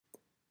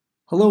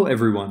Hello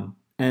everyone,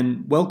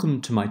 and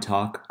welcome to my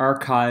talk,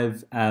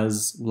 Archive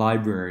as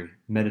Library,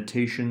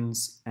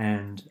 Meditations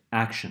and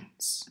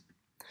Actions.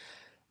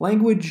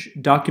 Language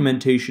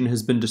documentation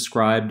has been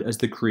described as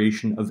the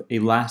creation of a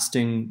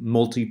lasting,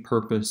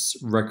 multi-purpose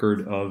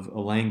record of a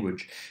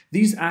language.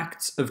 These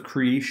acts of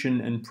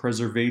creation and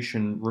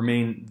preservation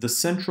remain the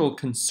central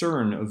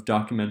concern of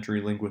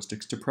documentary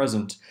linguistics to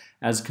present,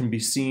 as can be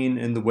seen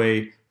in the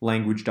way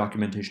language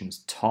documentation is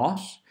taught,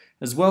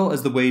 as well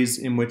as the ways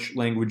in which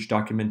language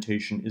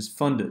documentation is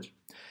funded.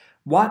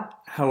 What,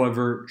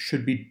 however,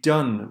 should be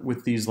done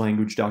with these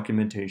language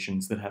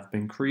documentations that have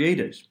been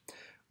created?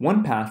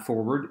 One path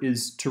forward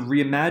is to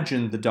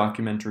reimagine the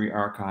documentary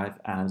archive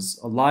as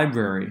a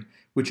library,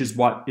 which is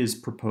what is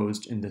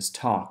proposed in this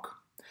talk.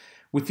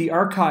 With the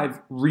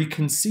archive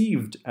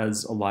reconceived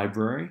as a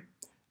library,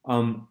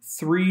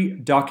 three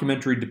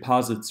documentary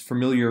deposits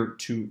familiar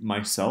to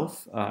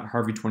myself,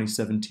 Harvey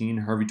 2017,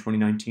 Harvey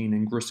 2019,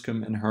 and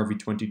Colloquium and Harvey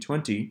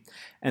 2020,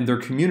 and their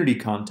community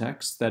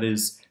contexts, that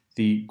is,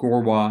 the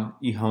Gorwa,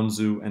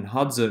 Ihanzu, and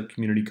Hadza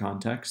community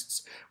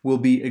contexts, will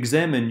be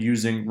examined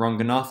using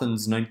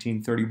Ranganathan's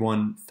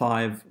 1931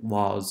 5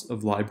 Laws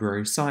of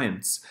Library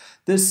Science.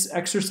 This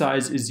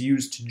exercise is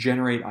used to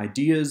generate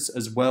ideas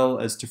as well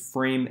as to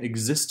frame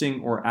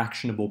existing or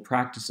actionable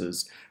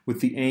practices with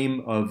the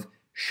aim of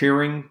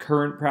sharing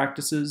current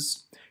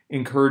practices,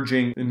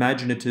 encouraging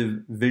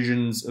imaginative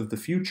visions of the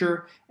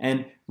future,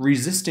 and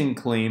resisting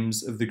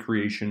claims of the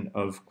creation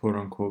of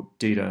quote-unquote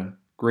data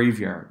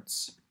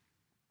graveyards.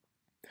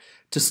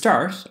 To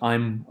start,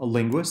 I'm a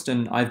linguist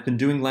and I've been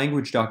doing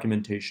language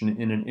documentation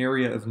in an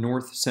area of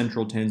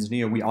north-central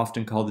Tanzania we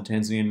often call the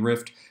Tanzanian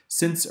Rift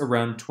since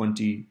around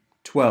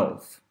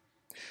 2012.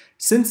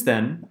 Since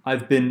then,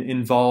 I've been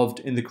involved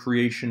in the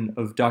creation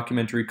of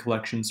documentary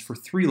collections for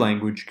three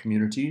language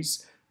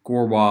communities,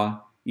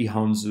 Gorwa,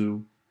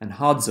 Ihanzu, and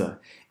Hadza.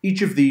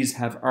 Each of these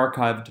have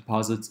archive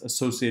deposits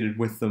associated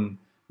with them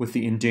with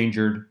the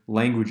Endangered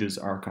Languages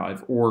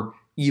Archive, or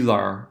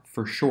ELAR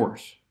for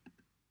short.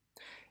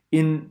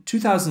 In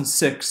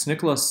 2006,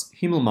 Nicholas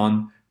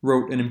Himmelmann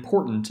wrote an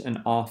important and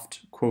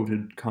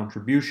oft-quoted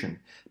contribution,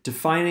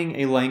 defining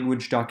a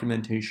language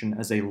documentation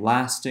as a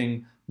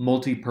lasting,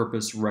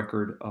 multi-purpose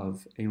record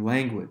of a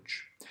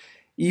language.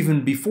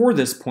 Even before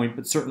this point,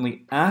 but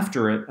certainly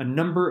after it, a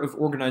number of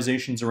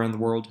organizations around the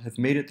world have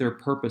made it their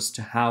purpose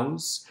to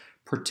house,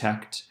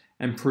 protect,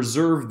 and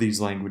preserve these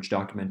language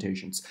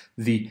documentations,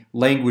 the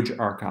language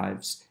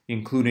archives,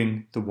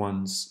 including the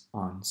ones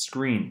on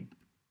screen.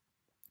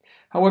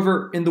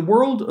 However, in the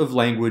world of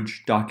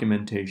language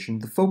documentation,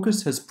 the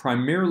focus has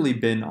primarily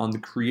been on the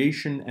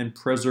creation and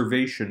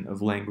preservation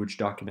of language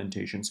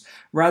documentations,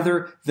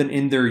 rather than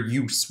in their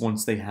use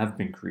once they have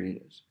been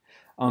created.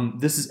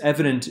 This is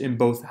evident in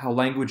both how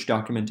language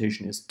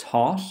documentation is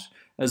taught,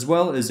 as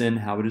well as in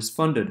how it is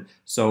funded.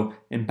 So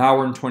in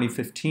Bowen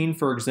 2015,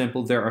 for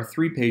example, there are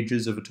 3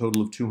 pages of a total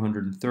of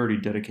 230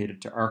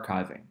 dedicated to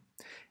archiving.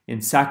 In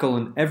Sackle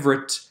and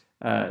Everett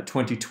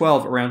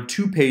 2012, around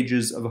 2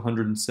 pages of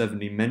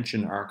 170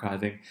 mention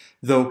archiving,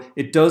 though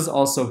it does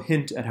also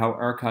hint at how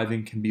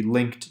archiving can be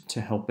linked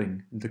to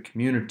helping the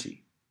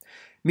community.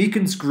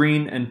 Meekins,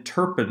 Green, and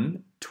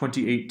Turpin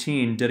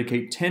 2018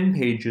 dedicate 10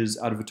 pages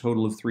out of a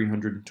total of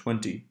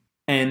 320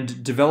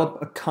 and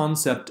develop a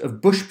concept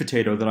of bush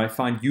potato that I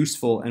find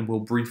useful and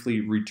will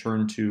briefly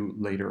return to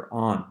later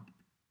on.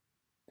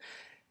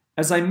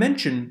 As I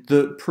mentioned,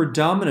 the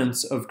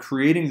predominance of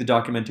creating the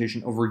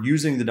documentation over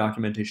using the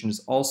documentation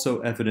is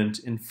also evident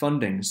in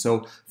funding.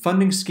 So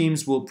funding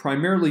schemes will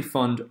primarily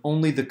fund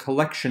only the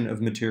collection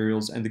of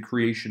materials and the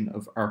creation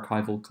of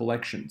archival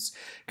collections.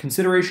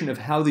 Consideration of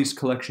how these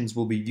collections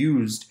will be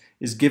used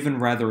is given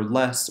rather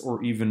less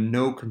or even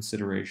no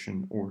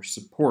consideration or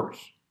support.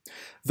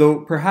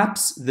 Though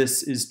perhaps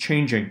this is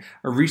changing.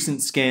 A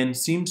recent scan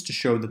seems to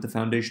show that the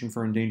Foundation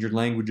for Endangered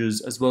Languages,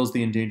 as well as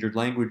the Endangered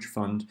Language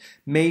Fund,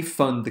 may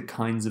fund the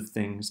kinds of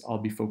things I'll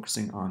be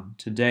focusing on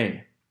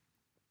today.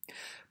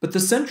 But the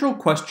central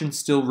question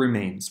still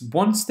remains,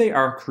 once they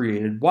are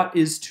created, what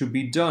is to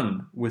be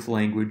done with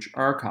language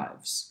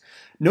archives?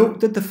 Note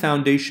that the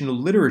foundational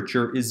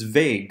literature is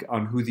vague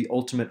on who the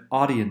ultimate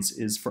audience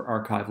is for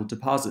archival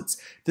deposits.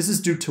 This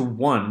is due to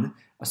 1,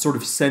 a sort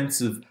of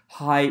sense of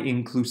high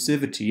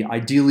inclusivity.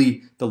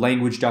 Ideally, the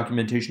language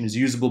documentation is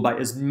usable by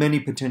as many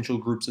potential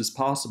groups as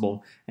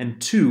possible. And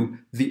 2,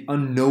 the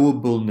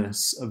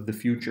unknowableness of the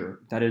future.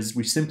 That is,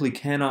 we simply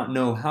cannot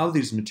know how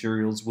these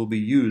materials will be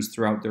used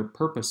throughout their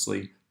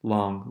purposely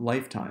long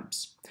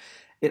lifetimes.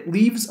 It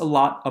leaves a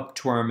lot up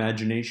to our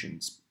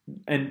imaginations.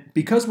 And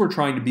because we're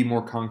trying to be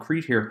more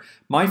concrete here,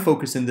 my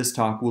focus in this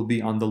talk will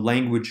be on the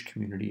language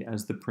community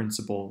as the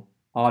principal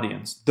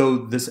audience, though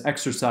this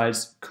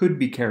exercise could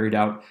be carried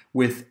out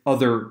with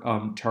other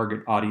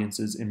target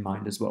audiences in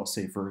mind as well,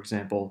 say, for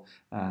example,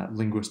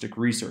 linguistic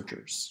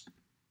researchers.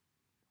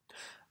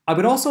 I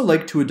would also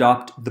like to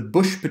adopt the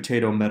bush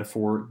potato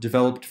metaphor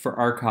developed for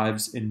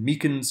archives in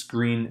Meekins,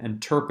 Green,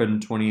 and Turpin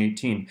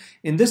 2018.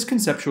 In this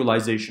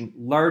conceptualization,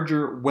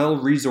 larger,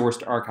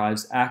 well-resourced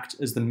archives act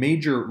as the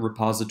major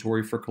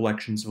repository for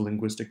collections of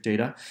linguistic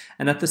data,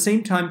 and at the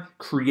same time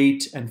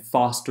create and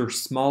foster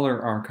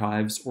smaller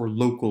archives or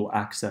local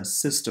access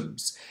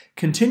systems.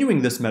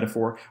 Continuing this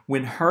metaphor,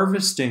 when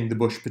harvesting the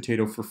bush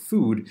potato for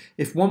food,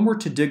 if one were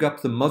to dig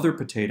up the mother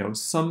potato,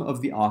 some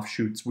of the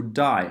offshoots would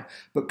die.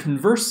 But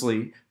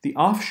conversely, the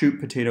offshoot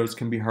potatoes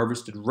can be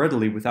harvested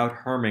readily without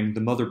harming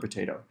the mother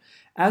potato.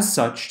 As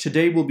such,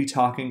 today we'll be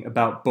talking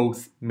about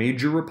both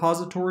major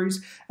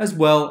repositories as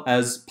well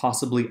as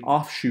possibly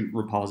offshoot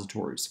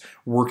repositories,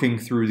 working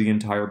through the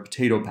entire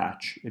potato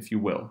patch, if you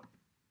will.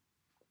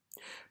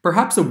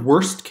 Perhaps a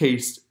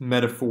worst-case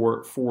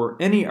metaphor for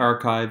any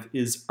archive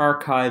is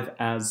archive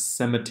as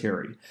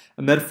cemetery,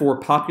 a metaphor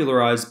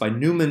popularized by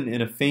Newman in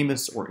a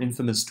famous or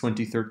infamous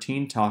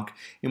 2013 talk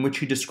in which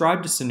he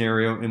described a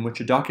scenario in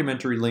which a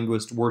documentary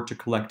linguist were to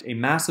collect a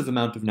massive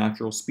amount of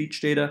natural speech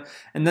data,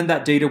 and then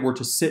that data were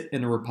to sit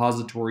in a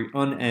repository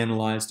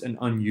unanalyzed and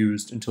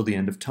unused until the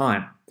end of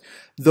time.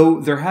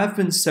 Though there have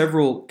been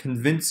several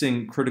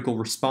convincing critical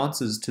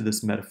responses to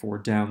this metaphor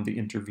down the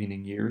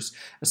intervening years,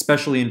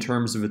 especially in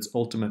terms of its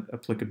ultimate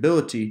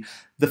applicability,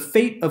 the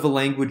fate of a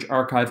language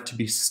archive to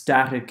be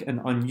static and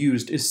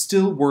unused is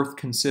still worth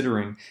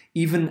considering,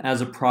 even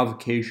as a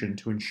provocation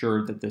to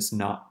ensure that this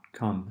not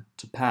come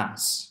to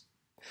pass.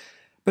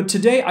 But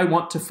today I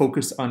want to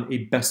focus on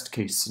a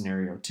best-case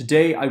scenario.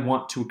 Today I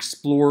want to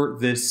explore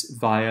this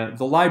via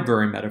the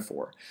library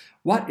metaphor.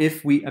 What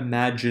if we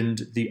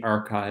imagined the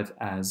archive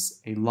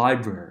as a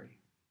library?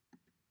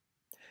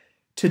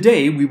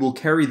 Today we will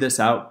carry this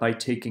out by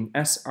taking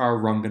S.R.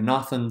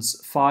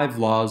 Ranganathan's 5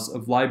 Laws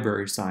of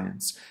Library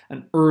Science,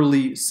 an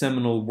early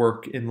seminal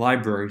work in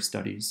library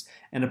studies,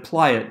 and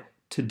apply it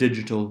to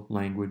digital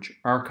language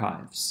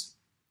archives.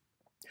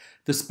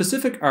 The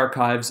specific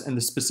archives and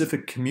the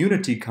specific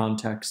community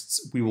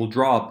contexts we will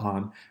draw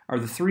upon are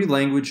the 3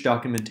 language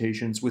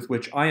documentations with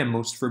which I am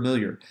most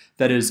familiar,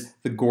 that is,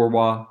 the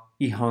Gorwa,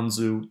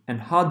 Ihanzu, and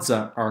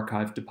Hadza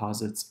archive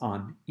deposits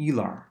on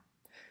Ilar,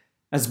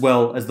 as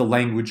well as the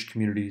language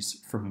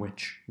communities from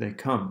which they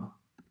come.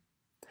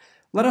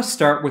 Let us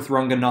start with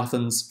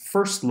Ranganathan's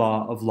first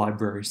law of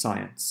library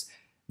science,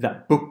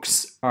 that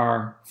books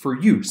are for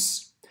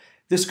use.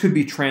 This could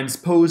be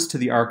transposed to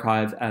the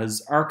archive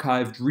as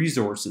archived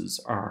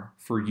resources are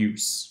for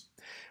use.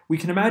 We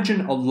can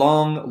imagine a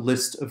long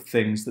list of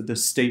things that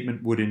this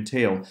statement would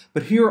entail,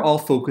 but here I'll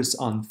focus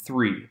on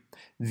 3.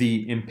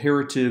 The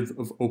imperative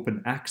of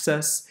open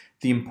access,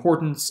 the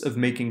importance of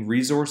making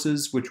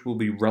resources which will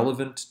be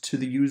relevant to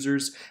the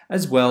users,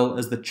 as well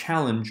as the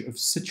challenge of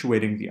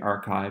situating the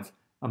archive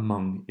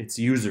among its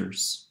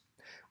users.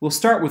 We'll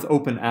start with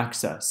open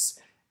access,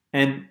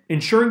 and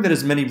ensuring that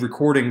as many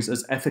recordings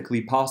as ethically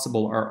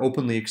possible are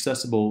openly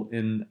accessible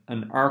in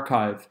an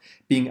archive,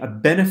 being a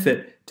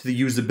benefit to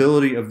the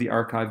usability of the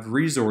archived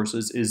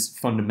resources, is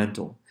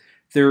fundamental.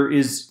 There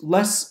is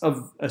less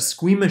of a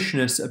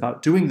squeamishness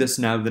about doing this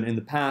now than in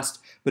the past,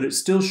 but it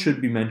still should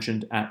be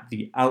mentioned at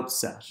the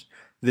outset.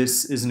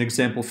 This is an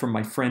example from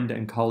my friend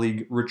and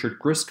colleague Richard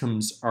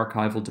Griscom's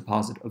archival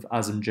deposit of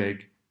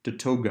Azamjeg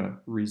Datoga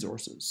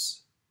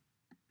resources.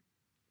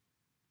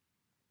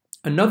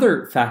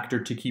 Another factor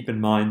to keep in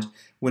mind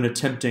when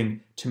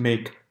attempting to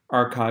make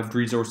archived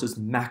resources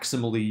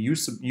maximally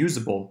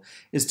usable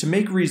is to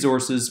make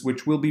resources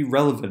which will be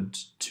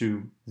relevant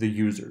to the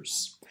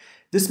users.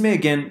 This may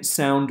again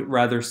sound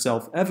rather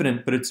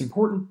self-evident, but it's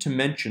important to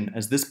mention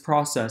as this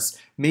process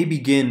may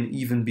begin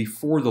even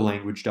before the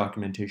language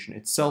documentation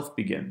itself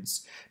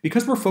begins.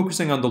 Because we're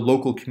focusing on the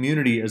local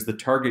community as the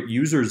target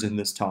users in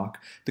this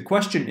talk, the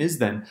question is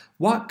then,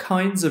 what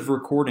kinds of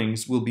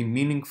recordings will be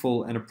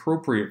meaningful and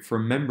appropriate for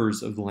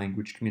members of the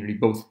language community,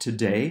 both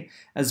today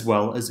as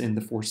well as in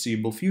the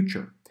foreseeable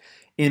future?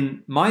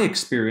 In my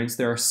experience,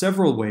 there are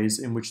several ways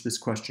in which this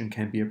question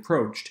can be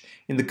approached.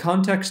 In the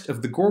context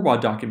of the Gorwa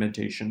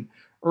documentation,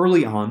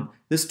 early on,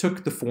 this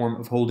took the form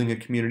of holding a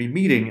community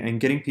meeting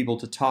and getting people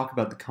to talk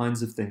about the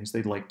kinds of things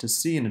they'd like to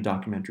see in a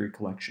documentary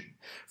collection.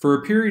 For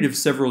a period of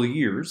several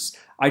years,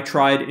 I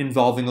tried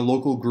involving a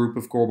local group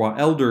of Gorwa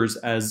elders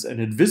as an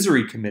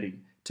advisory committee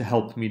to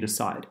help me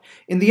decide.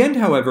 In the end,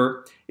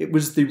 however, it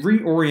was the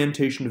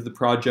reorientation of the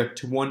project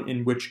to one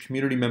in which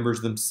community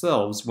members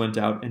themselves went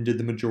out and did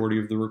the majority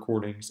of the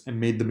recordings and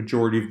made the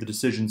majority of the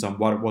decisions on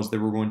what it was they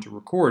were going to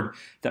record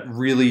that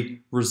really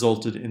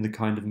resulted in the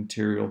kind of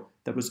material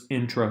that was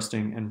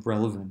interesting and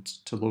relevant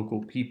to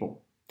local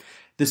people.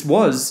 This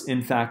was,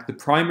 in fact, the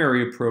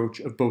primary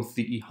approach of both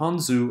the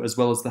Ihanzu as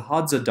well as the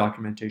Hadza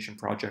documentation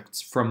projects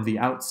from the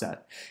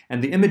outset,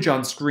 and the image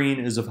on screen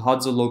is of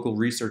Hadza local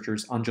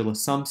researchers Angela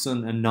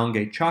Sampson and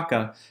Nange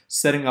Chaka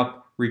setting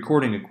up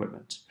recording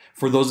equipment.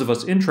 For those of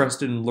us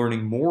interested in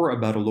learning more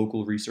about a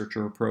local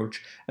researcher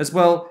approach, as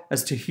well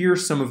as to hear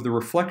some of the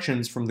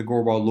reflections from the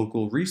Gorwa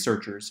local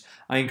researchers,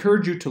 I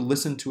encourage you to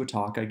listen to a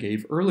talk I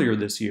gave earlier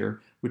this year,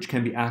 which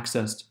can be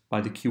accessed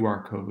by the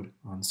QR code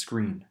on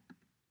screen.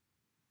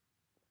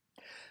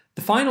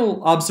 The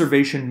final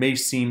observation may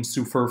seem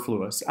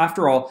superfluous.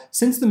 After all,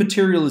 since the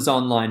material is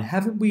online,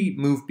 haven't we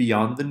moved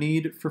beyond the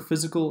need for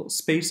physical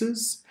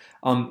spaces?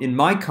 In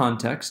my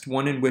context,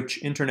 one in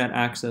which internet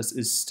access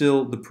is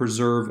still the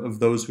preserve of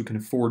those who can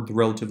afford the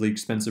relatively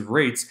expensive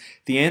rates,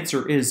 the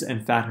answer is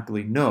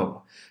emphatically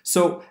no.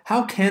 So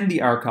how can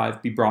the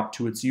archive be brought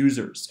to its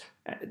users?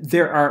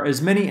 There are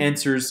as many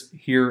answers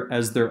here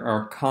as there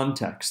are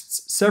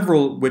contexts,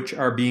 several which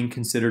are being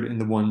considered in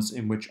the ones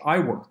in which I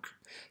work.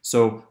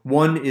 So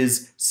one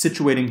is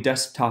situating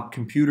desktop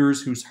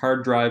computers whose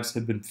hard drives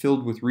have been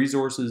filled with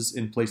resources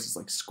in places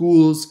like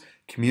schools,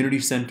 community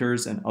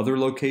centers, and other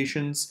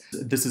locations.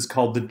 This is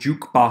called the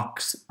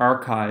jukebox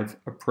archive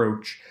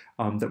approach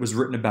that was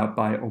written about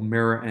by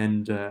O'Meara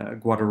and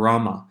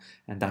Guadarrama,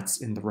 and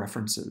that's in the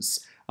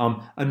references.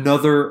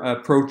 Another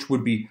approach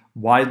would be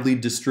widely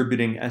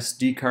distributing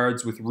SD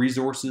cards with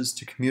resources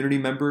to community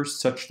members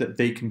such that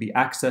they can be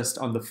accessed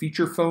on the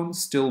feature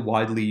phones still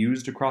widely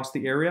used across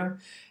the area.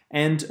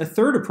 And a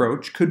third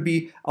approach could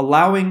be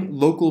allowing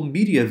local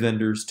media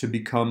vendors to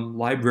become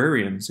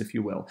librarians, if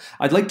you will.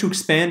 I'd like to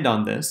expand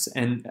on this,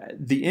 and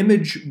the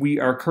image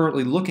we are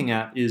currently looking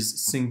at is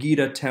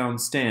Singida Town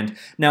Stand.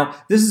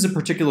 Now, this is a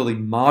particularly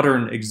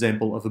modern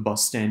example of a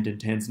bus stand in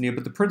Tanzania,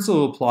 but the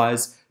principle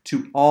applies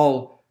to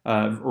all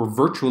or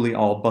virtually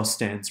all bus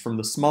stands, from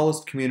the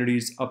smallest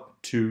communities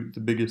up to the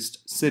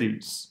biggest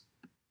cities.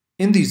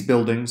 In these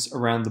buildings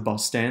around the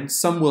bus stands,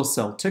 some will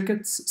sell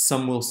tickets,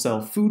 some will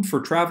sell food for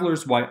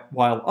travelers,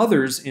 while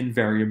others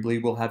invariably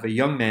will have a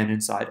young man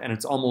inside, and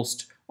it's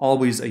almost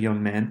always a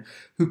young man,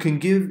 who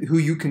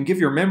you can give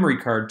your memory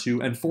card to,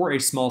 and for a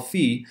small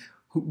fee,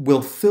 who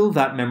will fill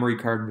that memory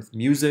card with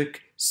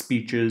music,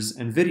 speeches,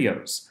 and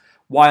videos.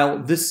 While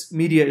this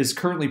media is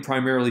currently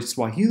primarily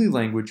Swahili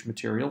language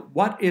material,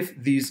 what if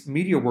these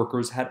media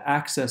workers had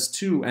access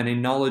to and a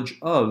knowledge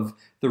of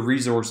the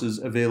resources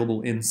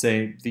available in,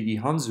 say, the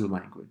Ihanzu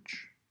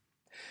language?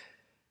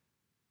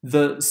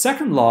 The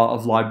second law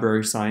of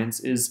library science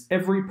is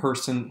every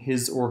person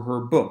his or her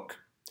book.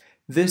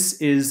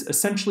 This is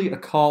essentially a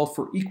call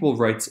for equal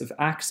rights of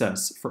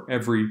access for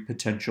every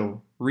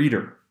potential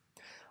reader.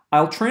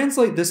 I'll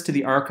translate this to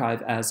the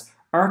archive as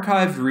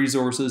archived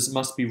resources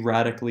must be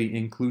radically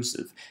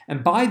inclusive.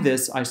 And by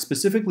this, I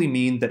specifically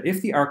mean that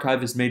if the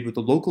archive is made with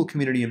the local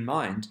community in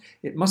mind,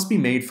 it must be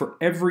made for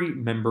every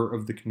member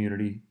of the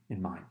community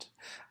in mind.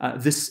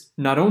 This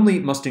not only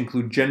must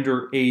include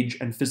gender, age,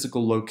 and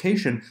physical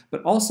location,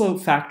 but also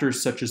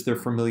factors such as their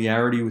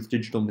familiarity with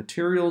digital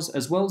materials,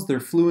 as well as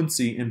their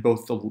fluency in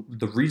both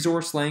the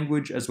resource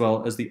language as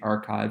well as the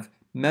archive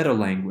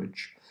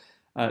meta-language.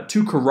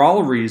 Two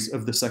corollaries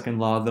of the second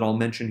law that I'll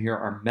mention here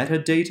are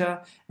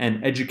metadata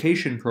and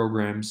education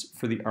programs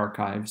for the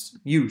archive's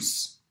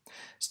use.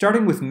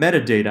 Starting with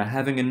metadata,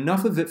 having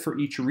enough of it for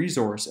each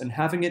resource and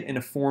having it in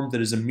a form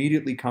that is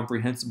immediately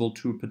comprehensible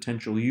to a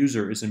potential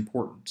user is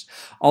important.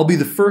 I'll be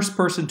the first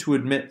person to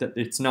admit that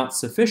it's not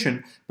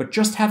sufficient, but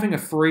just having a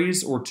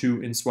phrase or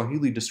two in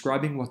Swahili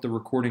describing what the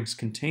recordings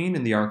contain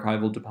in the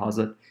archival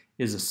deposit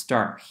is a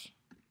start.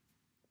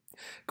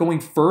 Going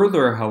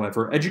further,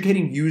 however,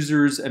 educating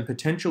users and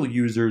potential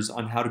users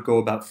on how to go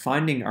about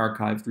finding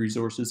archived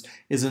resources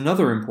is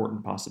another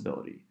important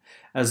possibility.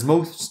 As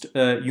most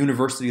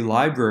university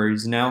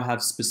libraries now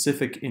have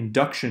specific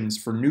inductions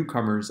for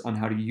newcomers on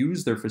how to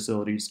use their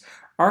facilities,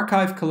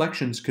 archive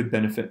collections could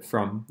benefit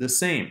from the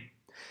same.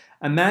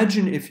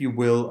 Imagine, if you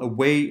will, a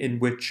way in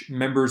which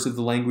members of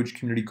the language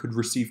community could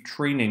receive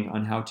training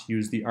on how to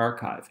use the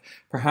archive.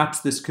 Perhaps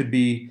this could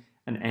be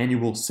an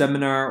annual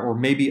seminar, or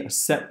maybe a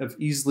set of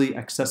easily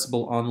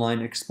accessible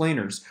online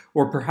explainers,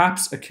 or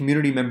perhaps a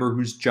community member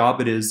whose job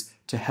it is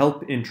to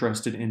help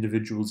interested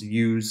individuals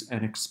use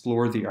and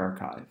explore the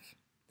archive.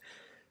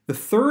 The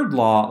third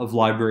law of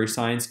library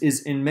science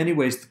is in many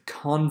ways the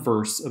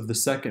converse of the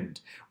second.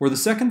 Where the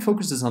second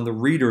focuses on the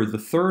reader, the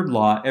third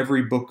law,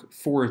 every book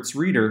for its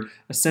reader,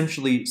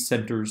 essentially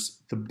centers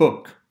the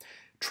book.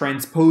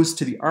 Transposed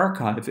to the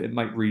archive, it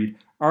might read,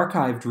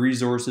 archived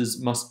resources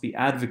must be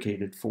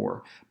advocated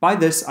for. By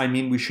this, I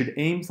mean we should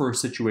aim for a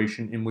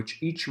situation in which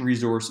each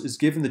resource is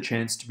given the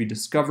chance to be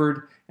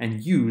discovered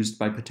and used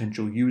by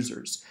potential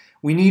users.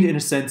 We need, in a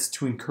sense,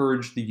 to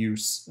encourage the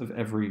use of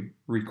every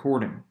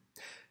recording.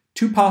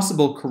 Two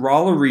possible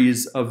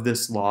corollaries of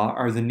this law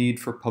are the need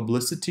for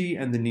publicity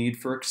and the need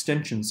for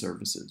extension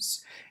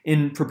services.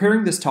 In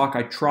preparing this talk,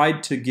 I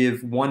tried to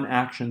give one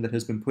action that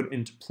has been put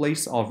into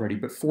place already,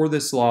 but for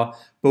this law,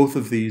 both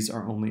of these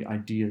are only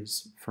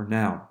ideas for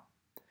now.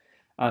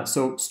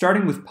 So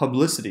starting with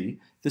publicity,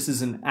 this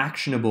is an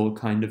actionable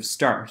kind of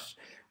start.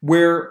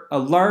 Where a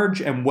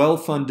large and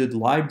well-funded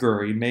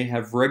library may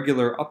have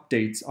regular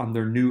updates on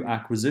their new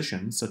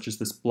acquisitions, such as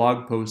this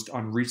blog post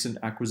on recent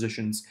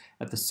acquisitions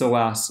at the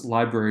SOAS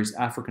Library's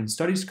African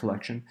Studies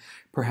collection,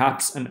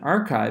 perhaps an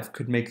archive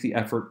could make the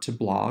effort to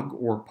blog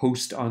or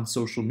post on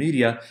social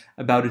media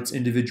about its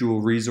individual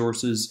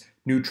resources,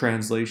 new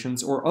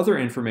translations, or other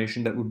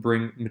information that would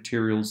bring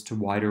materials to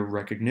wider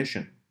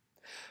recognition.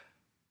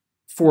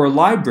 For a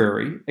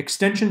library,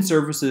 extension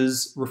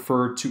services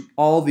refer to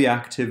all the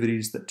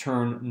activities that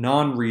turn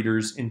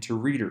non-readers into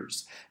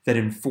readers, that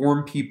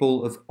inform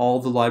people of all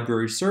the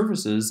library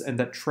services, and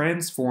that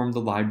transform the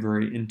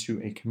library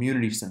into a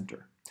community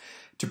center.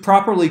 To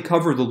properly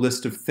cover the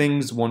list of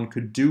things one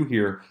could do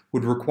here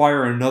would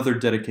require another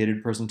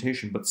dedicated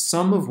presentation, but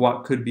some of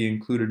what could be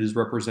included is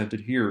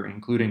represented here,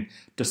 including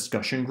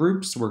discussion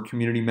groups where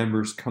community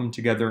members come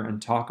together and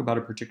talk about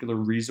a particular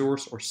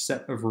resource or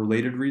set of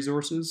related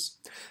resources,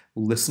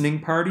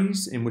 listening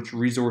parties in which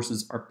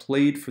resources are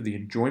played for the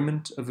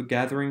enjoyment of a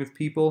gathering of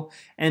people,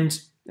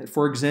 and,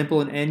 for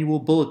example, an annual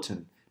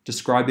bulletin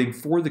describing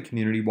for the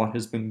community what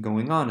has been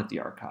going on at the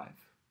archive.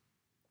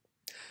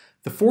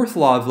 The fourth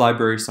law of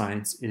library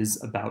science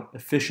is about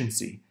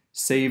efficiency.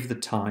 Save the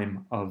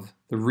time of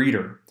the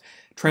reader.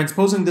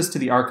 Transposing this to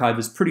the archive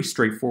is pretty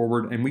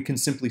straightforward, and we can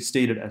simply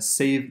state it as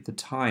save the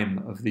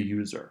time of the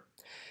user.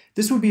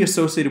 This would be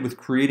associated with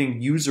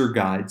creating user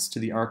guides to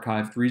the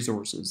archived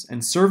resources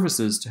and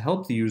services to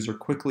help the user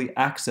quickly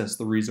access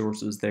the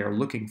resources they are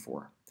looking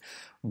for.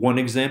 One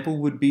example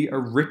would be a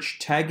rich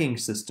tagging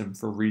system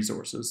for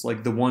resources,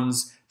 like the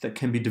ones that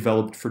can be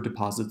developed for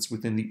deposits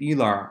within the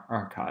ELAR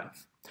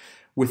archive.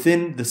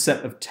 Within the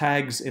set of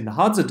tags in the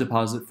Hadza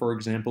deposit, for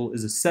example,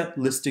 is a set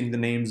listing the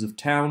names of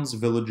towns,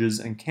 villages,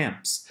 and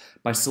camps.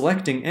 By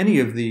selecting any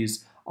of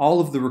these, all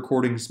of the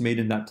recordings made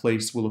in that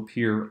place will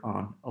appear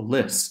on a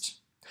list.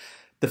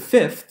 The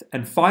fifth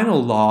and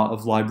final law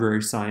of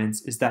library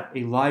science is that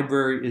a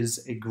library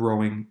is a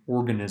growing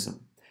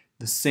organism.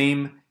 The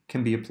same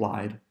can be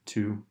applied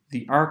to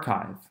the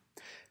archive.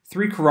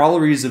 Three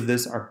corollaries of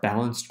this are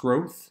balanced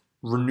growth,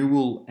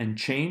 renewal and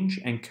change,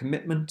 and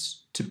commitment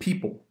to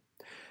people.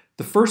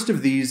 The first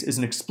of these is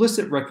an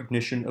explicit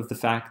recognition of the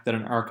fact that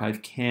an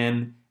archive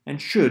can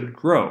and should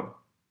grow.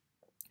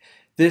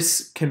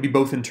 This can be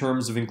both in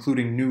terms of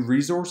including new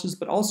resources,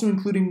 but also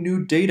including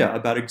new data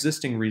about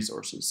existing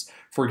resources.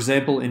 For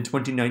example, in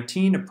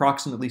 2019,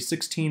 approximately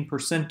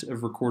 16%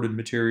 of recorded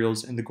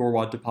materials in the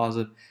Gorwad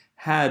deposit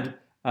had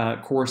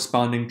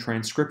corresponding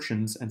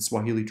transcriptions and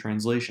Swahili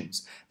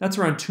translations. That's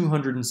around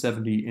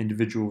 270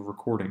 individual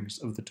recordings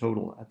of the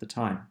total at the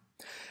time.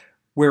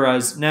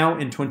 Whereas now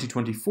in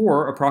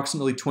 2024,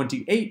 approximately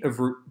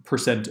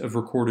 28% of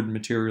recorded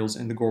materials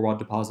in the Gorwad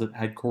deposit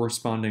had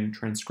corresponding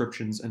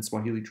transcriptions and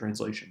Swahili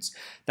translations.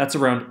 That's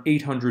around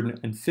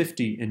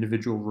 850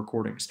 individual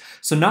recordings.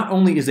 So not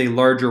only is a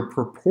larger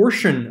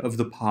proportion of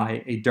the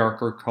pie a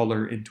darker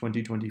color in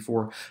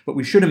 2024, but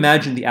we should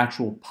imagine the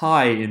actual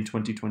pie in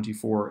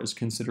 2024 is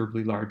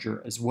considerably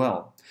larger as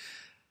well.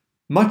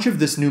 Much of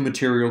this new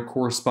material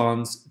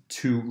corresponds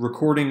to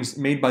recordings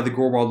made by the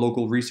Gorwad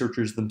local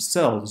researchers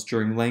themselves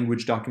during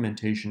language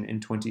documentation in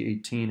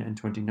 2018 and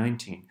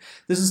 2019.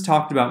 This is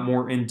talked about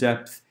more in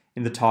depth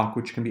in the talk,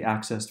 which can be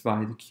accessed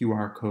via the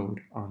QR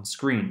code on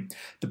screen.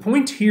 The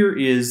point here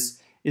is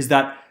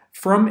that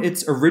from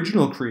its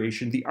original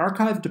creation, the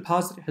archive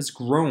deposit has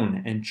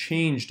grown and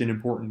changed in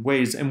important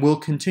ways and will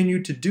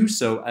continue to do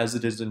so as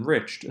it is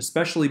enriched,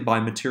 especially by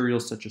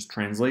materials such as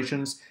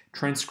translations,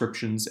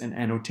 transcriptions, and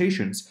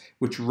annotations,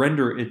 which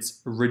render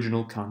its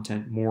original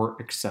content more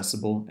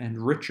accessible and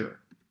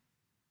richer.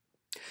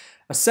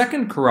 A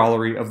second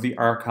corollary of the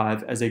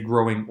archive as a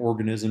growing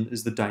organism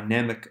is the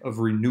dynamic of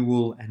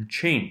renewal and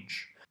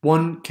change.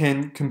 One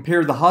can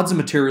compare the Hadza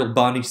material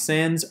Bonnie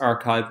Sands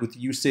archive with the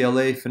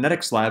UCLA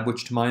Phonetics Lab,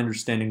 which to my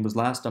understanding was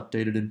last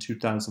updated in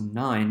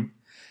 2009,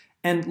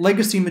 and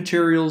legacy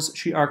materials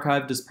she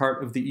archived as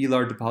part of the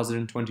ELAR deposit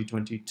in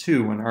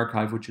 2022, an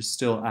archive which is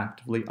still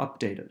actively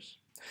updated.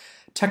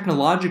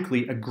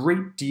 Technologically, a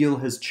great deal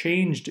has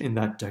changed in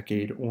that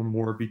decade or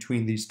more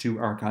between these two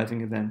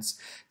archiving events.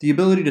 The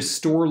ability to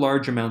store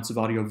large amounts of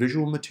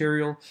audiovisual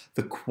material,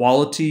 the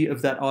quality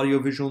of that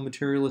audiovisual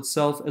material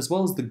itself, as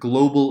well as the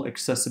global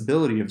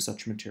accessibility of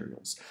such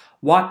materials.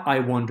 What, I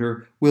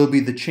wonder, will be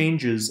the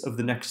changes of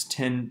the next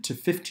 10 to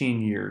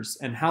 15 years,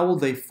 and how will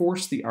they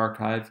force the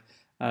archive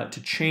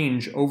to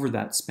change over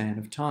that span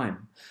of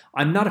time?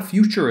 I'm not a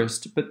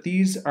futurist, but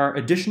these are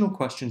additional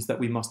questions that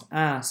we must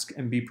ask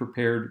and be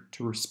prepared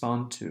to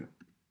respond to.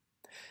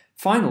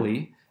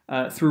 Finally,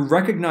 through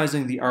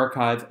recognizing the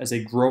archive as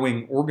a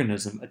growing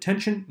organism,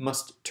 attention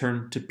must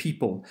turn to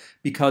people,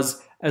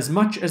 because as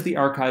much as the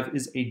archive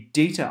is a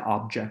data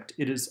object,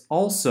 it is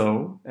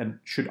also, and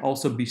should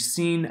also be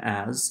seen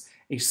as,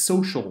 a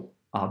social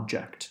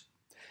object.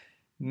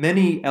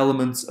 Many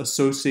elements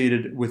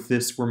associated with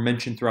this were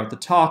mentioned throughout the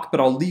talk, but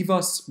I'll leave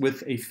us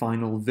with a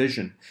final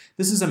vision.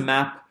 This is a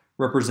map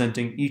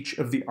representing each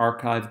of the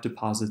archive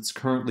deposits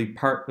currently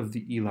part of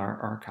the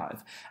ELAR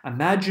archive.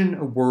 Imagine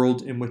a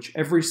world in which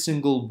every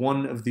single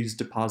one of these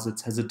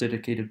deposits has a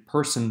dedicated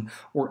person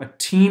or a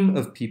team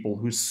of people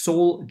whose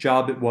sole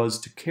job it was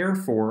to care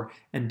for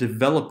and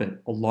develop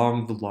it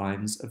along the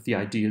lines of the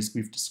ideas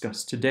we've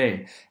discussed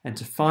today, and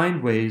to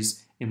find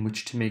ways in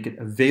which to make it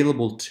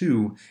available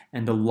to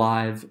and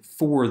alive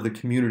for the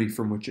community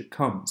from which it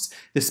comes.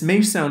 This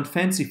may sound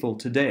fanciful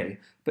today,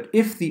 but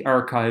if the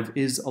archive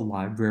is a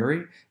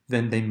library,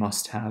 then they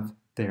must have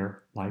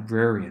their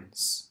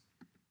librarians.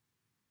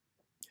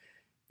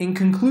 In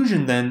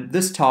conclusion, then,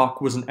 this talk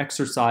was an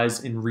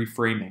exercise in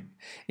reframing,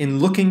 in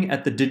looking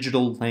at the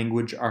Digital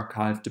Language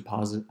Archive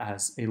deposit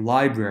as a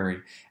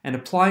library and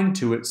applying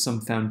to it some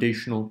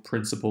foundational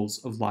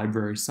principles of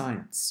library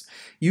science.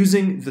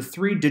 Using the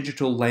 3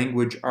 digital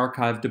language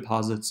archive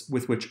deposits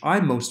with which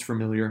I'm most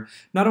familiar,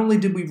 not only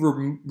did we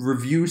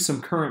review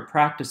some current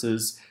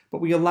practices,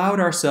 but we allowed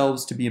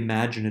ourselves to be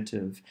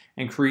imaginative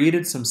and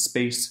created some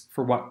space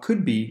for what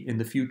could be in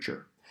the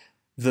future.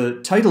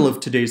 The title of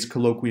today's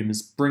colloquium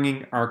is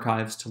Bringing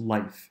Archives to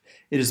Life.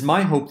 It is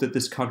my hope that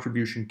this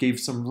contribution gave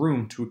some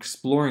room to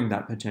exploring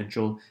that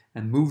potential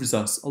and moves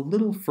us a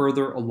little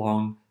further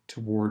along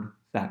toward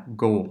that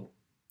goal.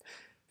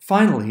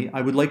 Finally,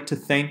 I would like to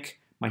thank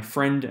my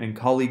friend and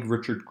colleague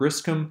Richard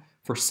Griscom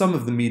for some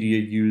of the media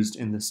used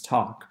in this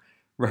talk.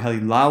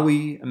 Raheli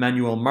Lawi,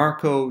 Emmanuel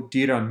Marco,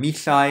 Dira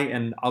Michai,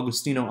 and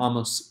Agustino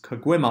Amos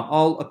Kaguema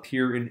all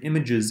appear in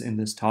images in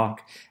this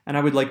talk, and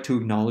I would like to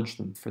acknowledge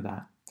them for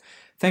that.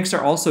 Thanks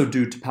are also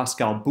due to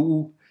Pascal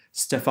Bou,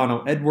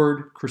 Stefano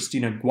Edward,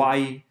 Christina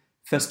Guai,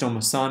 Festo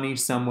Masani,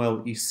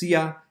 Samuel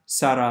Isia,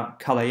 Sara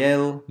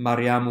Kalael,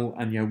 Mariamu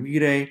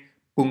Anyawire,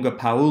 Bunga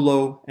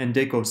Paulo,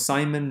 Endeko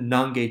Simon,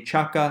 Nange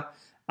Chaka,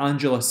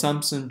 Angela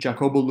Sampson,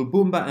 Jacobo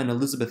Lubumba, and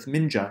Elizabeth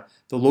Minja,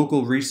 the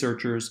local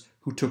researchers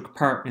who took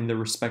part in the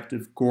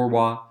respective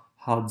Gorwa,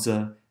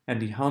 Hadza,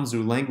 and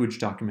Ihanzu language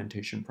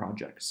documentation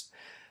projects.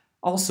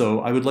 Also,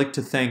 I would like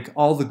to thank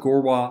all the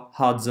Gorwa,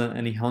 Hadza,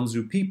 and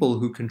Ihanzu people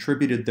who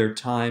contributed their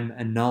time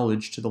and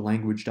knowledge to the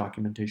language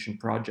documentation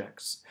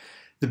projects.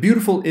 The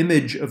beautiful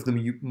image of the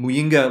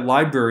Muyinga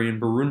Library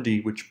in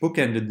Burundi, which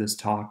bookended this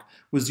talk,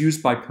 was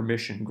used by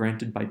permission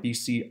granted by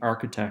BC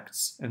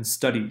Architects and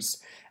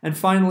Studies. And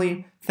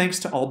finally, thanks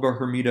to Alba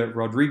Hermida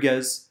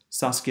Rodriguez,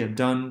 Saskia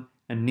Dunn,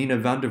 and Nina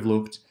van der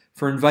Vlucht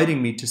for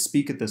inviting me to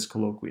speak at this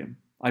colloquium.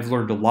 I've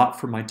learned a lot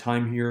from my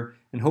time here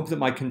and hope that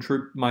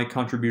my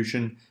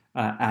contribution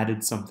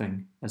added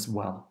something as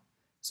well.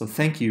 So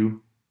thank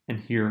you, and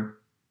here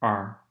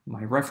are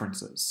my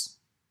references.